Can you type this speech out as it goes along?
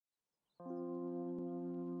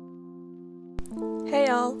Hey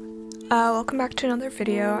y'all! Welcome back to another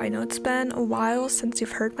video. I know it's been a while since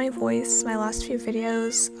you've heard my voice. My last few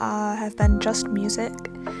videos have been just music.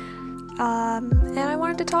 And I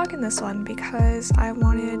wanted to talk in this one because I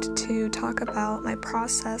wanted to talk about my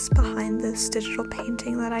process behind this digital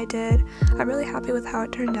painting that I did. I'm really happy with how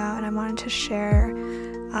it turned out, and I wanted to share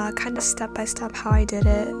kind of step by step how I did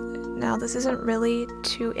it. Now, this isn't really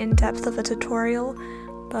too in-depth of a tutorial,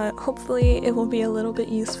 but hopefully it will be a little bit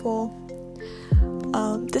useful.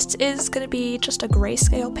 This is going to be just a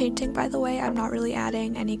grayscale painting, by the way. I'm not really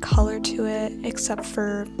adding any color to it except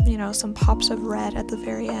for, you know, some pops of red at the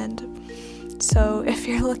very end. So if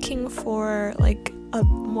you're looking for like a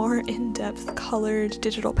more in-depth colored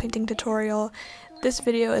digital painting tutorial, this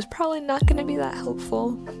video is probably not going to be that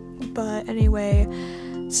helpful. But anyway,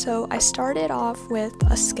 so I started off with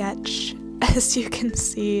a sketch. As you can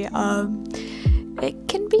see, it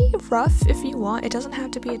can be rough if you want. It doesn't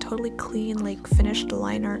have to be a totally clean, like, finished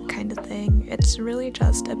line art kind of thing. It's really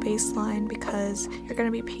just a baseline because you're going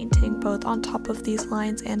to be painting both on top of these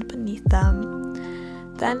lines and beneath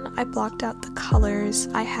them. Then I blocked out the colors.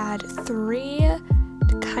 I had three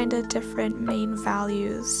kind of different main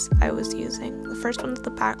values I was using. The first one's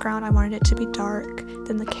the background. I wanted it to be dark.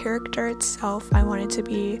 Then the character itself, I wanted to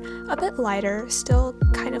be a bit lighter, still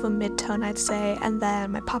kind of a mid-tone, I'd say. And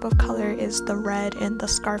then my pop of color is the red and the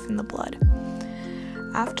scarf and the blood.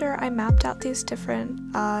 After I mapped out these different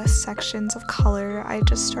sections of color, I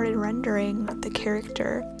just started rendering the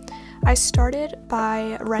character. I started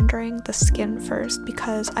by rendering the skin first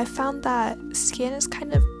because I found that skin is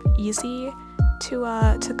kind of easy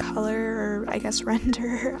to color, or I guess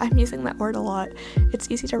render. I'm using that word a lot. It's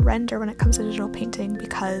easy to render when it comes to digital painting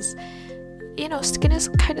because, you know, skin is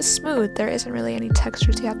kind of smooth. There isn't really any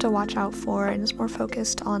textures you have to watch out for, and it's more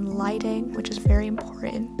focused on lighting, which is very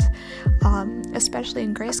important, especially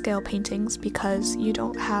in grayscale paintings because you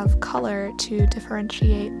don't have color to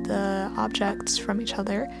differentiate the objects from each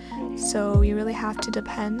other. So you really have to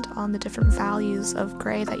depend on the different values of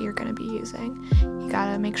gray that you're going to be using. You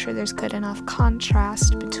gotta make sure there's good enough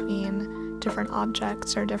contrast between different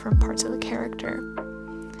objects or different parts of the character.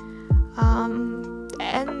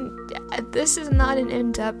 And this is not an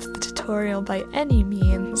in-depth tutorial by any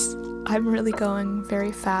means. I'm really going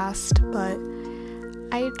very fast, but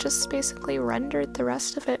I just basically rendered the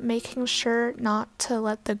rest of it, making sure not to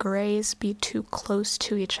let the grays be too close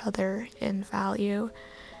to each other in value.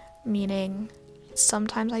 Meaning,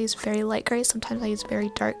 sometimes I use very light gray, sometimes I use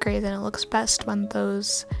very dark gray, and it looks best when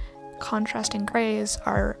those contrasting grays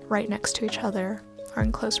are right next to each other or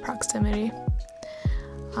in close proximity.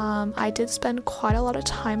 I did spend quite a lot of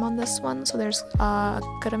time on this one, so there's a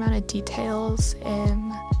good amount of details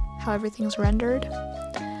in how everything's rendered.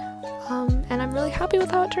 And I'm really happy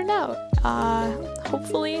with how it turned out.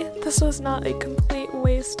 Hopefully this was not a complete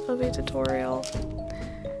waste of a tutorial.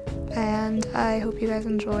 And I hope you guys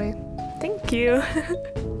enjoy. Thank you!